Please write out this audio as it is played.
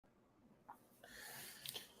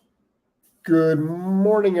Good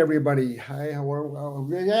morning, everybody. Hi, how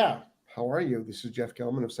are you? This is Jeff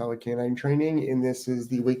Gelman of Solid Canine Training, and this is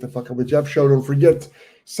the Wake the Fuck Up with Jeff show. Don't forget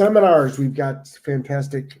seminars. We've got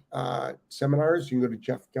fantastic seminars. You can go to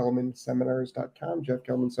jeffgelmanseminars.com,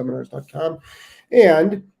 jeffgelmanseminars.com,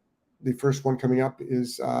 and the first one coming up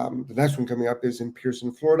is the next one coming up is in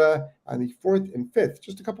Pearson, Florida, on the 4th and 5th,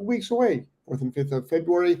 just a couple weeks away, 4th and 5th of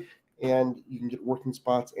February, and you can get working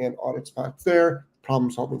spots and audit spots there.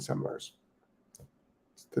 Problem-solving seminars.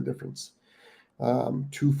 The difference.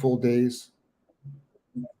 2 full days.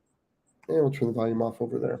 And we'll turn the volume off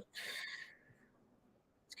over there.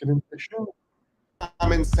 Let's get into the show.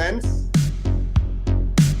 Common sense.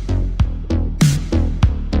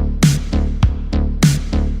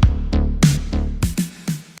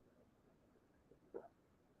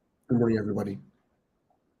 Good morning, everybody.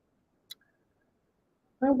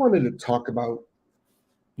 I wanted to talk about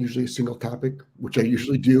usually a single topic, which I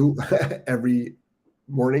usually do every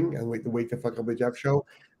morning on the Wake the Fuck Up with Jeff show,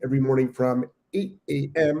 every morning from 8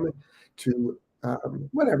 a.m. to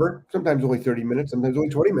whatever, sometimes only 30 minutes, sometimes only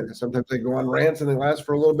 20 minutes. Sometimes I go on rants and they last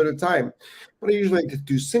for a little bit of time. But I usually like to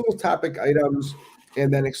do single topic items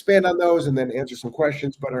and then expand on those and then answer some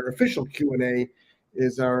questions. But our official Q&A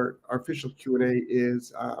is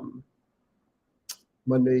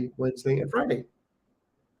Monday, Wednesday, and Friday.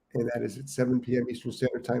 And that is at 7 p.m. Eastern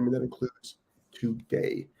Standard Time, and that includes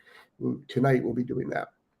today. Tonight we'll be doing that.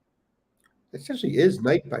 It essentially is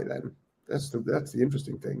night by then. That's the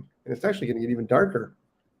interesting thing. And it's actually going to get even darker.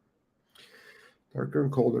 Darker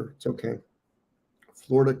and colder. It's okay.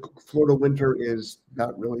 Florida winter is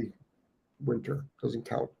not really winter. Doesn't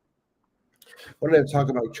count. I wanted to talk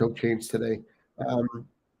about choke chains today. If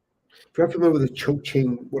you're not familiar with a choke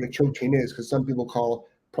chain, what a choke chain is, because some people call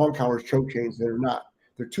prong collars choke chains, they're not.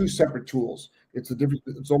 They're two separate tools. It's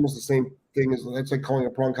almost the same thing as that's like calling a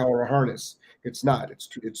prong collar a harness. It's not. It's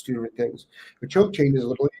two different things. A choke chain is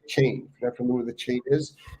literally a chain. If you're not familiar with what a chain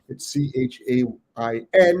is, it's CHAIN.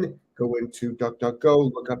 Go into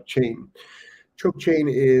DuckDuckGo, look up chain. Choke chain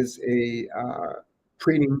is a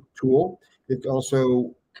training tool. It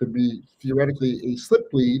also could be theoretically a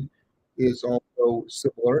slip lead is also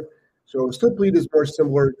similar. So a slip lead is more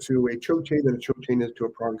similar to a choke chain than a choke chain is to a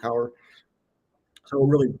prong collar. So I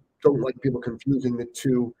really don't like people confusing the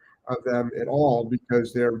two of them at all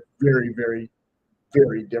because they're very, very,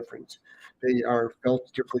 very different. They are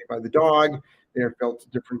felt differently by the dog. They are felt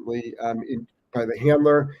differently by the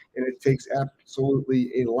handler, and it takes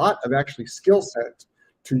absolutely a lot of actually skill set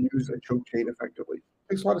to use a choke chain effectively.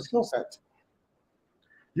 It takes a lot of skill set.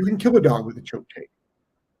 You can kill a dog with a choke chain.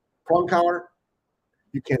 Prong collar,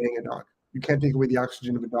 you can't hang a dog. You can't take away the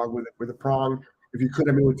oxygen of a dog with a prong. If you could,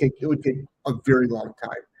 I mean, it would take a very long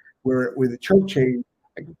time. Where with a choke chain,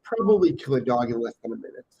 I could probably kill a dog in less than a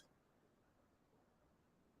minute.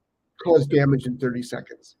 Cause damage in 30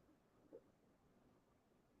 seconds.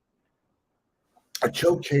 A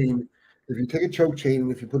choke chain, if you take a choke chain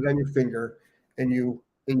and if you put it on your finger and you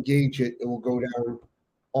engage it, it will go down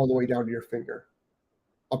all the way down to your finger.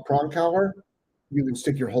 A prong collar, you can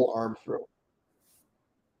stick your whole arm through.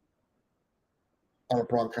 On a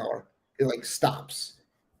prong collar, it like stops.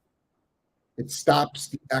 It stops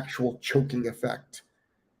the actual choking effect.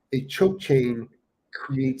 A choke chain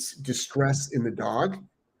creates distress in the dog.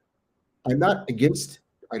 I'm not against,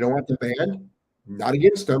 I don't want them banned, not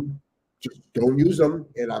against them, just don't use them,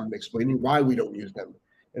 and I'm explaining why we don't use them.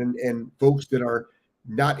 And folks that are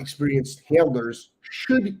not experienced handlers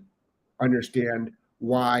should understand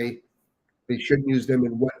why they shouldn't use them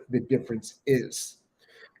and what the difference is.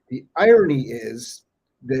 The irony is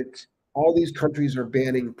that all these countries are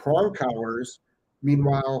banning prong collars.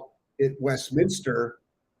 Meanwhile, at Westminster,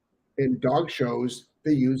 in dog shows,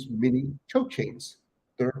 they use mini choke chains.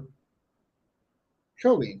 They're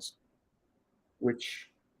show leads, which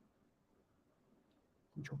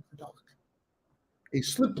choke the dog. A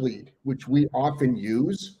slip lead, which we often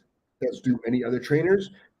use, as do many other trainers,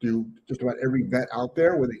 do just about every vet out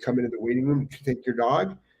there when they come into the waiting room to take your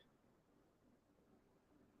dog.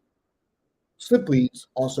 Slip leads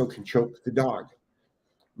also can choke the dog.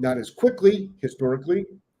 Not as quickly, historically,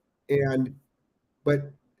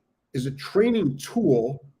 but as a training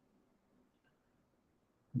tool,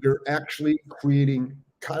 they're actually creating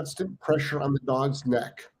constant pressure on the dog's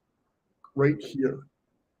neck, right here,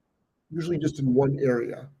 usually just in one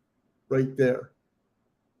area, right there.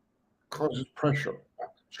 Causes pressure,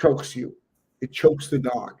 chokes you. It chokes the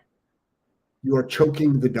dog. You are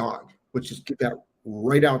choking the dog. Let's just get that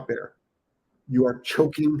right out there. You are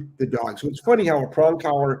choking the dog. So it's funny how a prong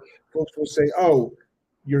collar, folks will say, oh,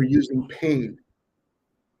 you're using pain.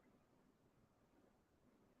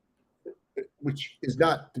 which is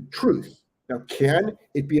not the truth. Now, can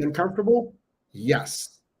it be uncomfortable?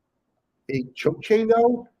 Yes. A choke chain,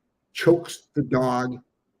 though, chokes the dog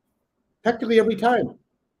technically every time.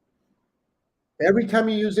 Every time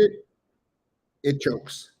you use it, it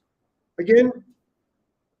chokes. Again,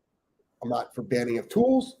 I'm not for banning of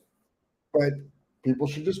tools, but people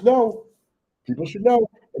should just know. People should know,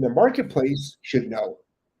 and the marketplace should know.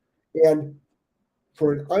 And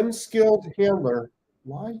for an unskilled handler,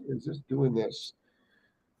 why is this doing this?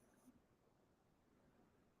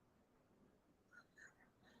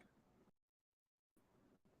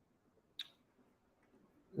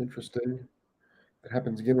 Interesting. It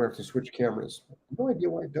happens again when I have to switch cameras. No idea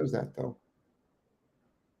why it does that, though.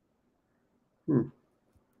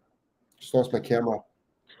 Just lost my camera.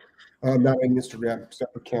 Not on Instagram,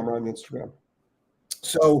 separate camera on Instagram.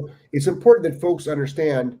 So it's important that folks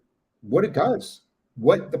understand what it does,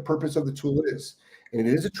 what the purpose of the tool is. And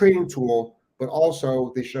it is a training tool, but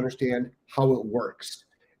also they should understand how it works.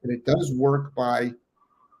 And it does work by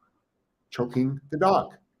choking the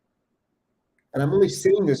dog. And I'm only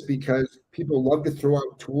saying this because people love to throw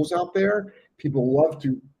out tools out there. People love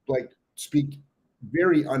to speak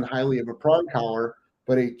very unhighly of a prong collar,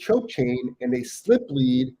 but a choke chain and a slip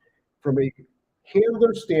lead from a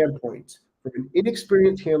handler standpoint, from an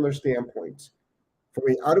inexperienced handler standpoint, from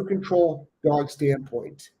an out of control dog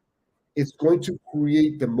standpoint, it's going to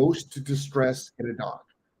create the most distress in a dog.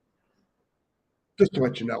 Just to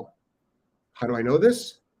let you know. How do I know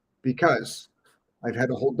this? Because I've had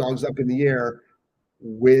to hold dogs up in the air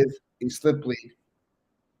with a slip lead,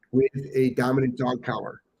 with a dominant dog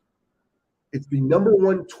collar. It's the number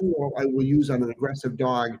one tool I will use on an aggressive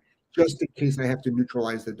dog just in case I have to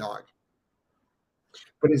neutralize the dog.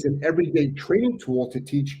 But as an everyday training tool to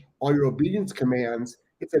teach all your obedience commands,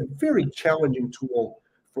 it's a very challenging tool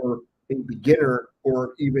for a beginner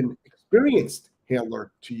or even experienced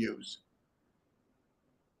handler to use.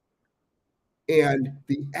 And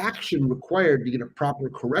the action required to get a proper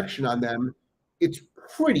correction on them, it's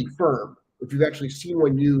pretty firm if you've actually seen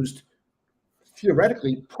one used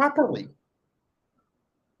theoretically properly.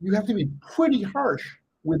 You have to be pretty harsh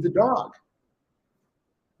with the dog,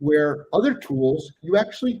 where other tools you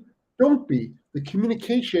actually don't be. The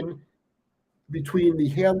communication between the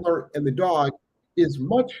handler and the dog is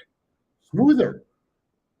much smoother,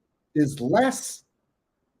 is less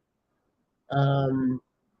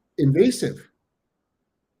invasive.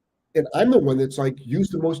 And I'm the one that's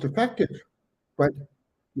used the most effective, but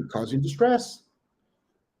you're causing distress.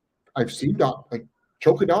 I've seen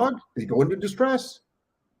choke a dog, they go into distress.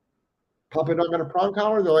 Pop a dog on a prong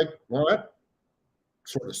collar, they're like, well, that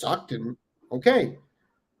sort of sucked, and okay.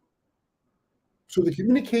 So the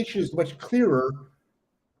communication is much clearer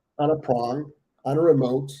on a prong, on a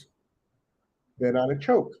remote, than on a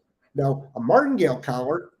choke. Now, a martingale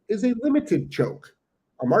collar is a limited choke.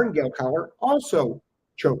 A martingale collar also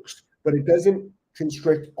chokes, but it doesn't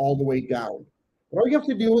constrict all the way down. And all you have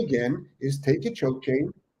to do again is take a choke chain,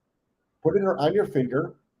 put it on your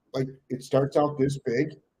finger, like it starts out this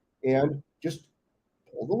big, and just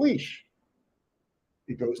pull the leash.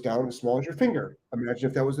 It goes down as small as your finger. Imagine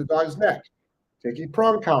if that was the dog's neck. Take a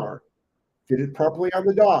prong collar, fit it properly on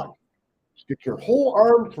the dog, stick your whole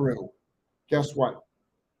arm through. Guess what?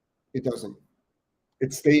 It doesn't.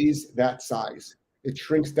 It stays that size. It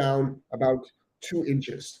shrinks down about 2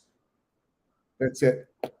 inches. That's it.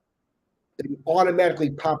 It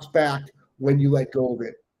automatically pops back when you let go of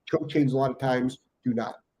it. Choke chains a lot of times do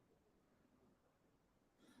not.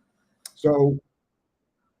 So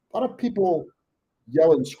a lot of people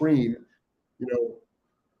yell and scream,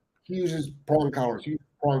 he uses prong collars, And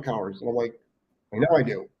I'm like, I know I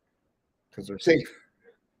do, because they're safe.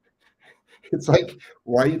 It's like,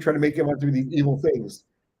 why are you trying to make them out to do these evil things?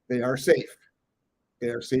 They are safe. They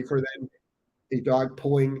are safer than a dog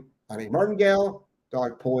pulling on a martingale,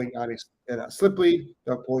 dog pulling on a slip lead,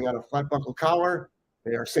 dog pulling on a flat buckle collar.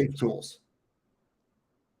 They are safe tools.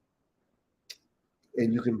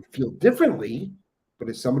 And you can feel differently, but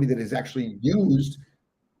as somebody that has actually used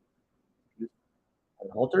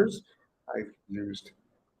halters, I've used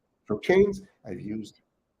choke chains, I've used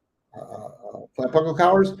flat buckle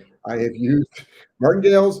collars, I have used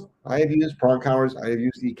martingales, I have used prong collars, I have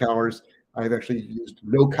used e-collars, I have actually used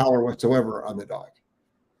no collar whatsoever on the dog.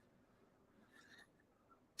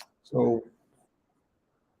 So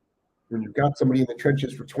when you've got somebody in the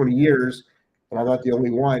trenches for 20 years, and I'm not the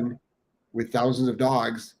only one with thousands of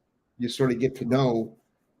dogs, you sort of get to know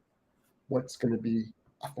what's going to be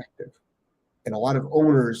effective. And a lot of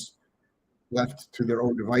owners left to their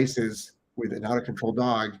own devices with an out of control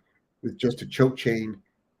dog with just a choke chain,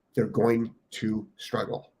 they're going to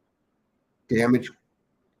struggle. damage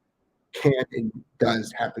can and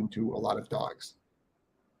does happen to a lot of dogs.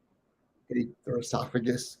 Their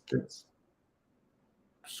esophagus gets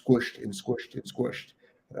squished and squished and squished.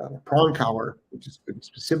 A prong collar, which has been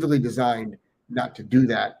specifically designed not to do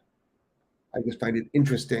that, I just find it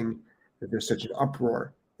interesting that there's such an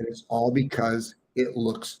uproar, and it's all because it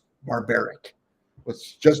looks barbaric.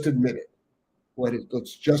 Let's just admit it.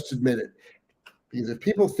 Let's just admit it. Because if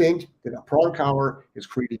people think that a prong collar is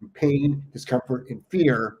creating pain, discomfort, and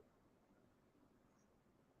fear,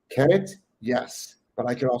 can it? Yes. But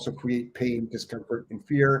I can also create pain, discomfort, and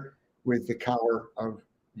fear with the collar of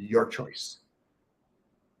your choice.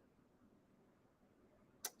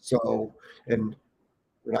 So, and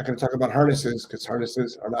we're not going to talk about harnesses because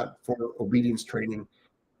harnesses are not for obedience training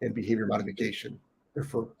and behavior modification. They're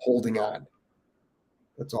for holding on.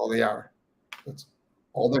 That's all they are. That's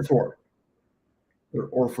all they're for.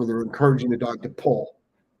 Or for they're encouraging the dog to pull.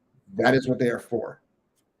 That is what they are for.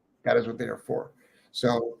 That is what they are for.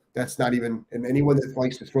 So that's not even, and anyone that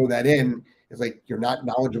likes to throw that in is like, you're not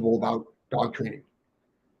knowledgeable about dog training.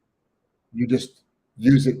 You just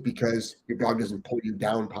use it because your dog doesn't pull you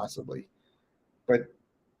down possibly, but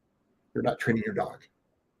you're not training your dog.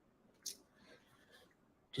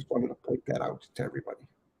 Just wanted to point that out to everybody.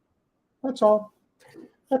 That's all.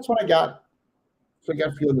 That's what I got. So I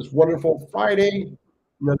got feeling this wonderful Friday,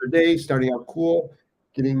 another day, starting out cool,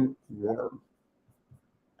 getting warm.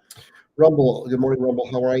 Rumble, good morning, Rumble.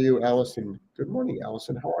 How are you, Allison? Good morning,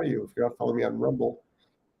 Allison. How are you? If you're not following me on Rumble,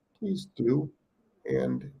 please do.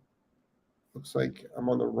 And looks like I'm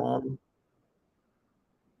on the wrong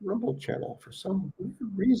Rumble channel for some weird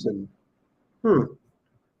reason.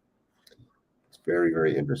 It's very,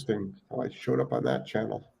 very interesting how I showed up on that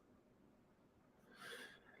channel.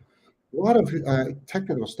 A lot of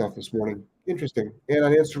technical stuff this morning. Interesting. And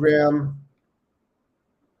on Instagram,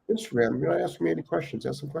 you're not asking me any questions.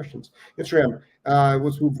 Ask some questions. Instagram,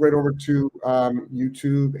 let's move right over to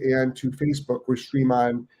YouTube and to Facebook. We stream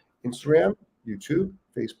on Instagram, YouTube,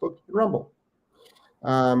 Facebook, and Rumble.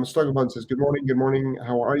 Stugglebun says, good morning.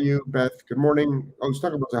 How are you, Beth? Good morning. Oh,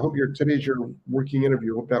 Stugglebun, I hope today's your working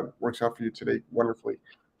interview. Hope that works out for you today wonderfully.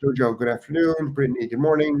 Jojo, good afternoon. Brittany, good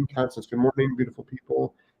morning. Constance, good morning. Beautiful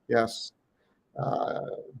people. Yes.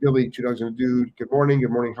 Billy, 2 dogs and a dude. Good morning.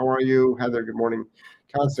 How are you? Heather, good morning.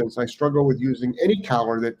 Constance, I struggle with using any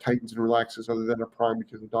collar that tightens and relaxes other than a prong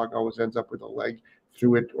because the dog always ends up with a leg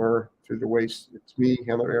through it or through the waist. It's me,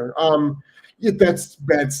 Heather. Yeah, that's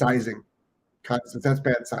bad sizing. Constance, that's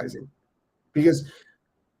bad sizing. Because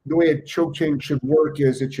the way a choke chain should work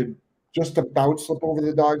is it should just about slip over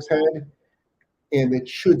the dog's head and it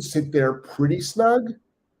should sit there pretty snug,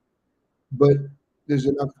 but there's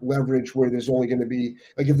enough leverage where there's only going to be,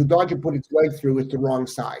 like if the dog can put its leg through, it's the wrong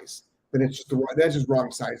size. Then that's just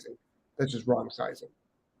wrong sizing. That's just wrong sizing.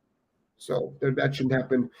 So that shouldn't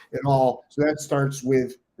happen at all. So that starts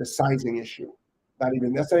with the sizing issue.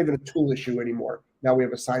 That's not even a tool issue anymore. Now we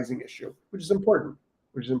have a sizing issue, which is important.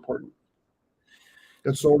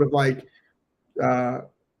 It's sort of like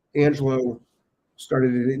Angelo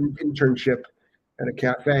started an internship at a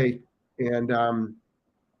cafe, and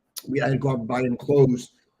we had to go out and buy him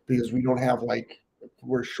clothes because we don't have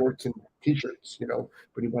wear shorts and t-shirts,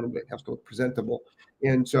 but he wanted to have to look presentable.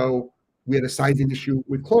 And so we had a sizing issue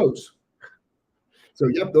with clothes. So,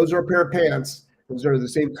 yep, those are a pair of pants. Those are the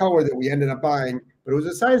same color that we ended up buying, but it was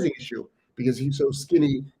a sizing issue because he's so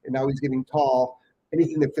skinny and now he's getting tall.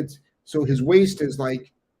 Anything that fits. So his waist is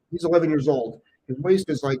he's 11 years old. His waist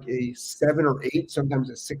is like a 7 or 8, sometimes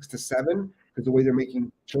a 6 to 7, because the way they're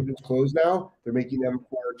making children's clothes now, they're making them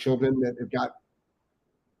for children that have got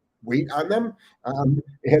weight on them, and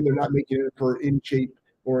they're not making it for in shape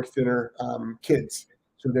or thinner kids.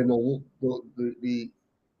 So then the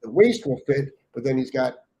waist will fit, but then he's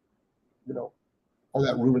got all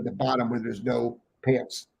that room at the bottom where there's no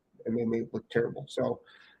pants, and then they look terrible. So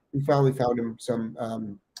we finally found him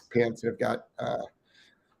some pants that have got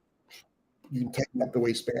you can tighten up the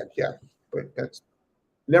waistband, yeah. But that's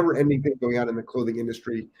never ending thing going on in the clothing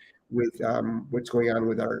industry with what's going on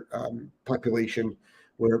with our population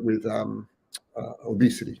with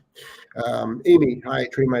obesity. Amy, hi, I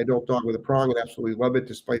train my adult dog with a prong and absolutely love it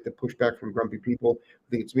despite the pushback from grumpy people.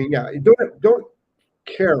 I think it's me. Yeah, don't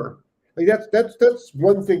care. That's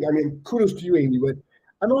one thing. I mean, kudos to you, Amy, but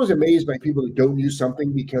I'm always amazed by people that don't use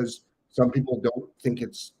something because some people don't think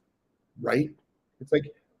it's right. It's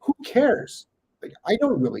like, who cares? I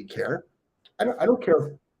don't really care. I don't care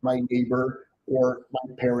if my neighbor or my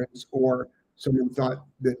parents or someone thought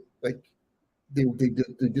that they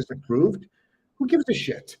disapproved. Who gives a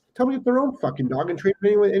shit? Tell me, get their own fucking dog and train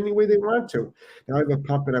it any way they want to. Now I have a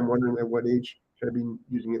pup, and I'm wondering at what age should I be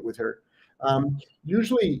using it with her.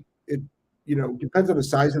 Usually, it depends on the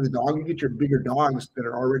size of the dog. You get your bigger dogs that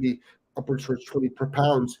are already upwards towards 20 per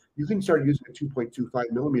pounds. You can start using a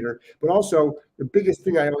 2.25 millimeter. But also, the biggest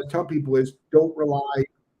thing I always tell people is don't rely.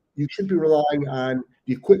 You should be relying on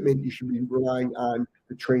the equipment. You should be relying on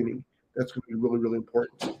the training. That's going to be really, really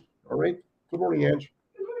important. All right. Good morning, Ange.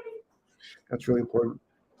 That's really important.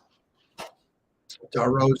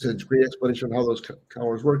 Rose says great explanation of how those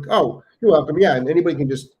collars work. Oh, you're welcome. Yeah, and anybody can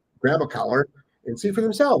just grab a collar and see for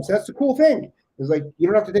themselves. That's the cool thing. It's like you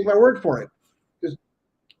don't have to take my word for it. Just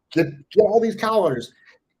get all these collars,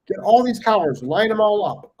 line them all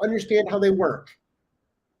up, understand how they work.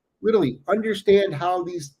 Literally understand how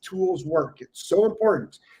these tools work. It's so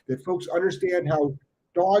important that folks understand how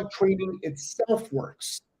dog training itself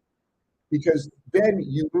works. Because then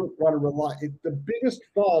you don't want to rely. The biggest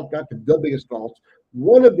fault, not the biggest fault,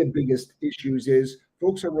 one of the biggest issues is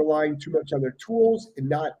folks are relying too much on their tools and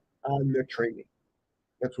not on their training.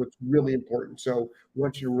 That's what's really important. So we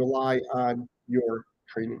want you to rely on your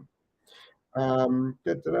training. Your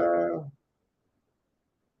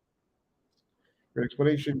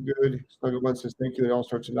explanation, good. Snuggle One says, thank you. It all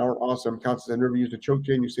starts an hour. Awesome. Counts as I never used a choke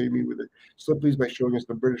chain. You saved me with the slip leads by showing us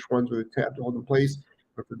the British ones with a tab to hold in place.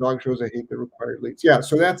 But for dog shows, I hate the required leads. Yeah,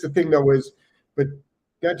 so that's the thing, though, but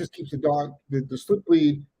that just keeps the dog, the slip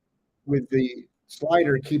lead with the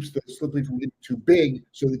slider keeps the slip lead from getting too big,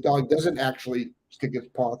 so the dog doesn't actually stick its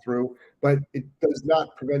paw through, but it does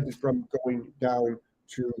not prevent it from going down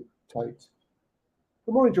too tight.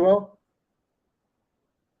 Good morning, Joelle.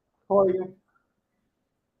 How are you?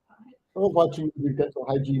 I love watching your dental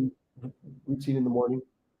hygiene routine in the morning.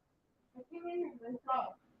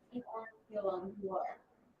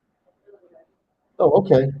 Oh,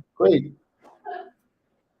 okay, great.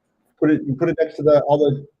 You put it next to all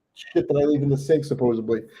the shit that I leave in the sink,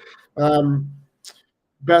 supposedly.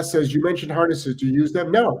 Beth says, you mentioned harnesses. Do you use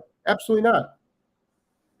them? No, absolutely not.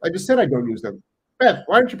 I just said I don't use them. Beth,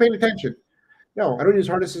 why aren't you paying attention? No, I don't use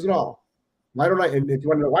harnesses at all. Why don't I? And if you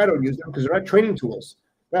want to know why I don't use them, because they're not training tools.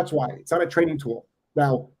 That's why. It's not a training tool.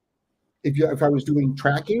 Now, if I was doing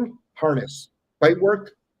tracking, harness. Bite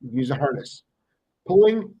work, use a harness.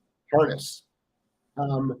 Pulling, harness.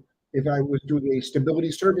 If I was doing a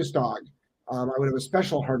stability service dog, I would have a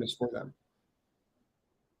special harness for them.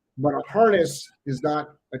 But a harness is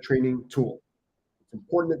not a training tool. It's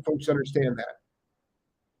important that folks understand that.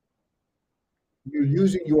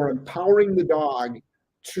 You are empowering the dog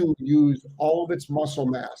to use all of its muscle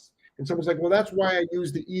mass. And someone's like, well, that's why I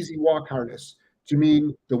use the Easy Walk harness. Do you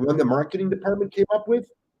mean the one the marketing department came up with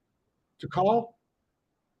to call?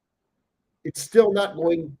 It's still not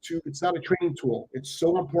it's not a training tool. It's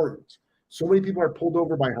so important. So many people are pulled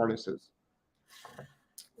over by harnesses.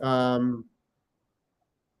 In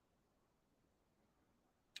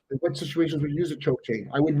what situations would you use a choke chain?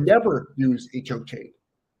 I would never use a choke chain.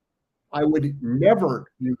 I would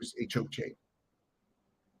never use a choke chain.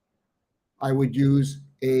 I would use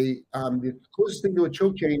the closest thing to a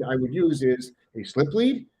choke chain I would use is a slip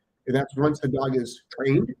lead, and that's once the dog is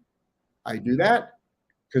trained. I do that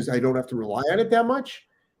because I don't have to rely on it that much.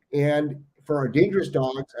 And for our dangerous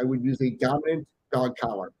dogs, I would use a dominant dog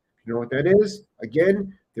collar. If you know what that is,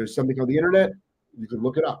 again, there's something on the internet. You can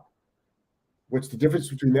look it up. What's the difference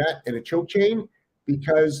between that and a choke chain?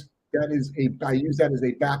 Because I use that as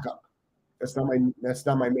a backup. That's not my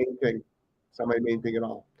main thing. It's not my main thing at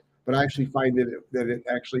all. But I actually find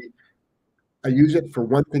I use it for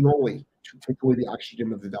one thing only, to take away the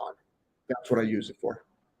oxygen of the dog. That's what I use it for.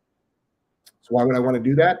 So why would I want to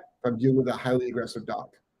do that if I'm dealing with a highly aggressive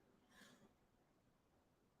dog?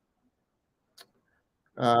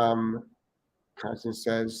 Constance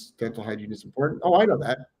says dental hygiene is important. Oh, I know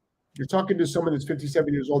that. You're talking to someone that's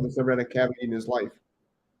 57 years old that's never had a cavity in his life.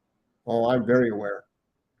 Oh, I'm very aware.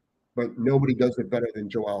 But nobody does it better than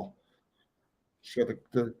Joelle. She had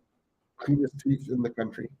the cleanest teeth in the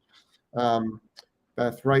country.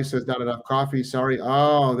 Beth Rice says, not enough coffee. Sorry.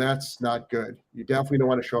 Oh, that's not good. You definitely don't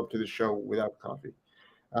want to show up to the show without coffee.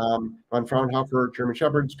 Von Fraunhofer, German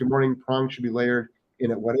Shepherds. Good morning. Prong should be layered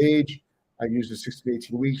in at what age? I've used it 16 to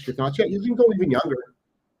 18 weeks. Your thoughts? Yeah, you can go even younger.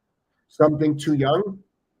 Something too young?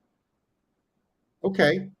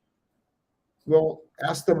 Okay. Well,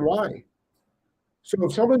 ask them why. So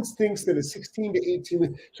if someone thinks that a 16 to 18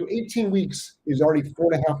 weeks, so 18 weeks is already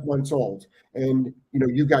 4.5 months old, and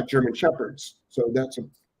you've got German Shepherds, so that's a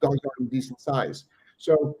dog's already decent size.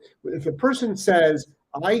 So if a person says,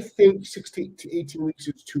 I think 16 to 18 weeks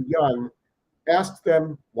is too young, ask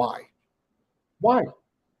them why. Why?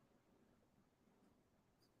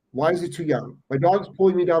 Why is it too young? My dog's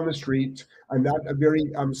pulling me down the street. I'm not a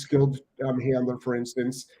very skilled handler, for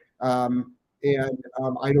instance, and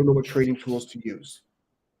I don't know what training tools to use.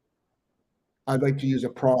 I'd like to use a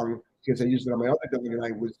prong because I used it on my other dog, and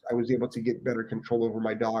I was able to get better control over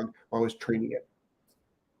my dog while I was training it.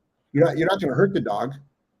 You're not going to hurt the dog.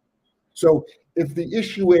 So if the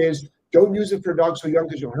issue is don't use it for a dog so young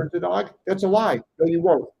because you'll hurt the dog, that's a lie. No, you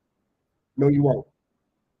won't. No, you won't.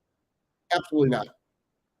 Absolutely not.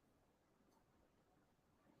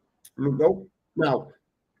 Nope. Now,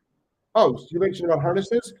 oh, so you mentioned about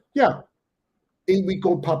harnesses? Yeah.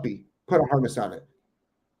 8-week-old puppy, put a harness on it.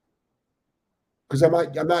 Because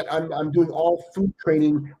I'm doing all food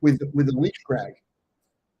training with a leash drag.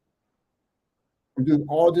 I'm doing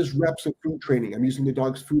all this reps of food training. I'm using the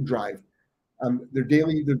dog's food drive. Their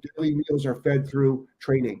daily meals are fed through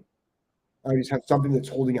training. I just have something that's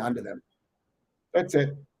holding on to them. That's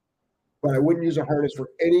it. But I wouldn't use a harness for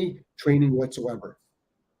any training whatsoever.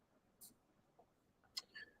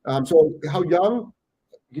 So how young?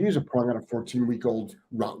 You can use a prong on a 14-week-old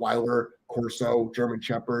Rottweiler, Corso, German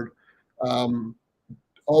Shepherd,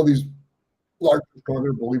 all these larger,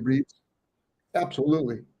 stronger bully breeds.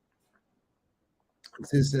 Absolutely.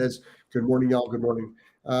 This says, good morning, y'all. Good morning.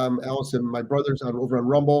 Allison, my brother's over on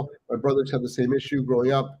Rumble. My brothers had the same issue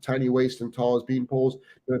growing up, tiny waist and tall as bean poles.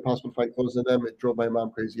 The only possible to find clothes in them. It drove my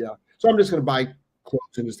mom crazy. Yeah. So I'm just going to buy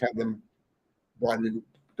clothes and just have them brought in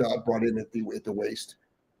at the waist.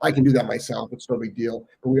 I can do that myself. It's no big deal.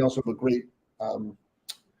 But we also have a great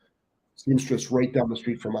seamstress right down the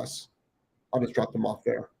street from us. I'll just drop them off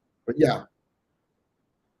there. But yeah.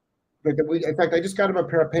 In fact, I just got him a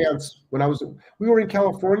pair of pants when we were in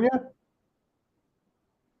California,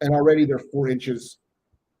 and already they're 4 inches.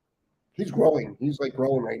 He's growing. He's like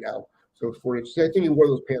growing right now. So it's 4 inches. I think he wore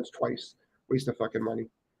those pants twice. Waste of fucking money.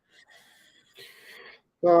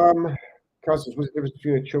 Constance, what's the difference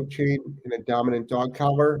between a choke chain and a dominant dog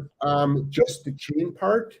collar? Just the chain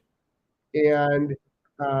part. And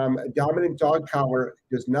a dominant dog collar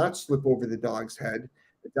does not slip over the dog's head.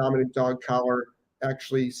 The dominant dog collar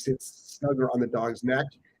actually sits snugger on the dog's neck.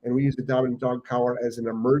 And we use the dominant dog collar as an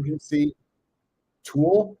emergency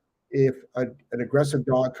tool if an aggressive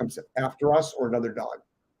dog comes after us or another dog.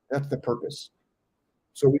 That's the purpose.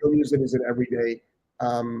 So we don't use it as an everyday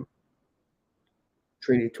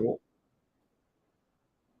training tool.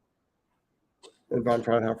 And Von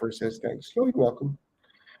Fraunhofer says, thanks. You're welcome.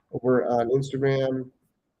 Over on Instagram,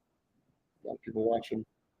 a lot of people watching.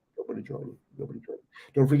 Nobody joining.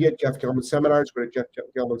 Don't forget Jeff Gellman Seminars. Go to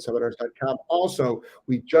jeffgellmanseminars.com. Also,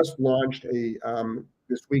 we just launched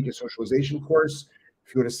this week a socialization course.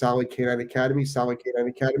 If you go to Solid K9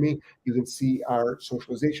 Academy, you can see our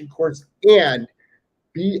socialization course and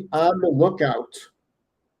be on the lookout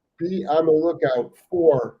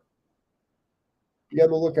for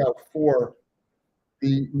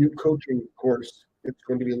the new coaching course. It's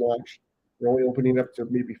going to be launched. We're only opening up to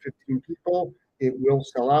maybe 15 people. It will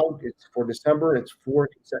sell out. It's for December. It's 4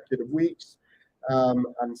 consecutive weeks.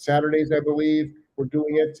 On Saturdays, I believe, we're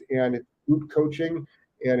doing it, and it's group coaching,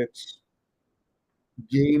 and it's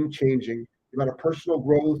game-changing. The amount of personal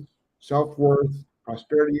growth, self-worth,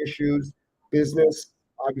 prosperity issues, business,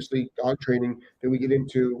 obviously dog training that we get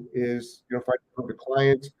into is, finding a perfect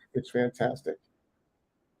client. It's fantastic.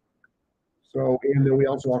 So, and then we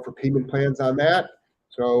also offer payment plans on that.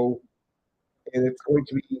 So, and it's going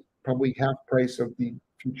to be probably half price of the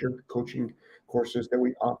future coaching courses that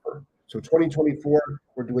we offer. So 2024,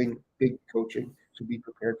 we're doing big coaching. So be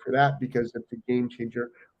prepared for that because it's a game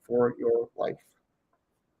changer for your life.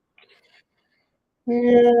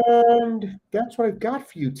 And that's what I've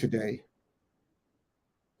got for you today.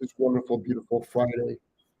 This wonderful, beautiful Friday.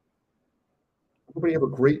 Everybody have a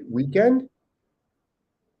great weekend.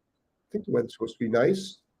 I think the weather's supposed to be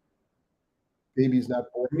nice. Baby's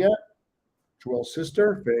not born yet. Joelle's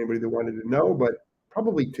sister, for anybody that wanted to know, but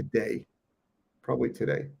probably today.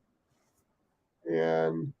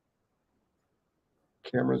 And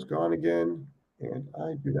camera's gone again, and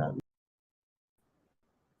I do not.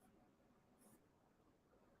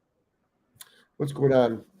 What's going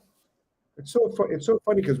on? It's so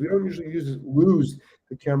funny because we don't usually lose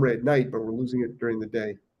the camera at night, but we're losing it during the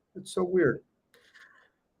day. It's so weird.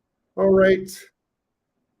 All right.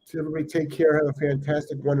 So everybody take care. Have a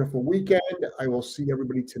fantastic, wonderful weekend. I will see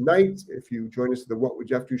everybody tonight if you join us at the What Would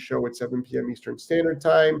Jeff Do show at 7 p.m. Eastern Standard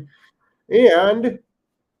Time. And there's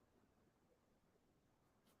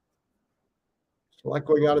a lot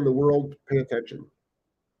going on in the world. Pay attention.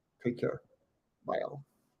 Take care. Bye, all.